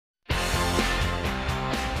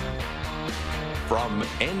from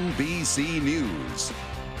NBC News.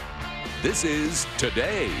 This is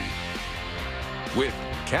Today with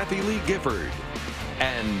Kathy Lee Gifford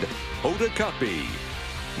and Hoda Kotb,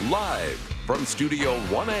 live from Studio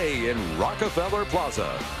 1A in Rockefeller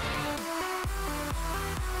Plaza.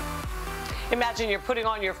 Imagine you're putting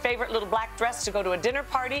on your favorite little black dress to go to a dinner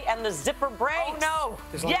party and the zipper breaks. Oh, no.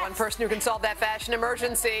 There's only one person who can solve that fashion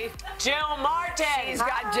emergency. Jill Martin. She's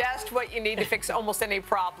got just what you need to fix almost any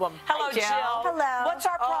problem. Hello, Jill. Hello. What's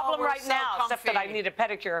our problem we're right so now, except that I comfy. need a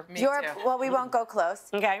pedicure? Me too. Well, we won't go close.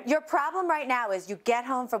 Okay. Your problem right now is you get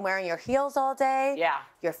home from wearing your heels all day. Yeah.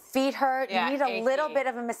 Your feet hurt. Yeah, you need a achy. little bit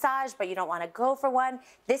of a massage, but you don't want to go for one.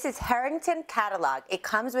 This is Harrington Catalog. It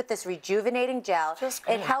comes with this rejuvenating gel.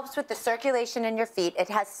 It helps with the circulation in your feet. It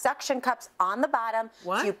has suction cups on the bottom.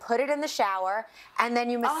 What? So you put it in the shower, and then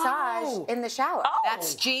you massage in the shower. Oh.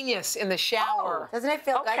 That's genius in the shower. Doesn't it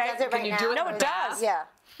feel good? Okay. Does it Can right you now? do it No, it does. Yeah.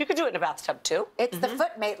 You could do it in a bathtub, too. It's the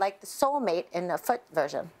Footmate, like the Soulmate in the foot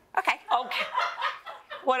version. Okay. Okay.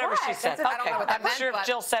 Whatever she said. That's what- I don't know what that I'm meant, sure if but-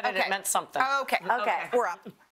 Jill said it, okay. it meant something. Okay. Okay. We're up.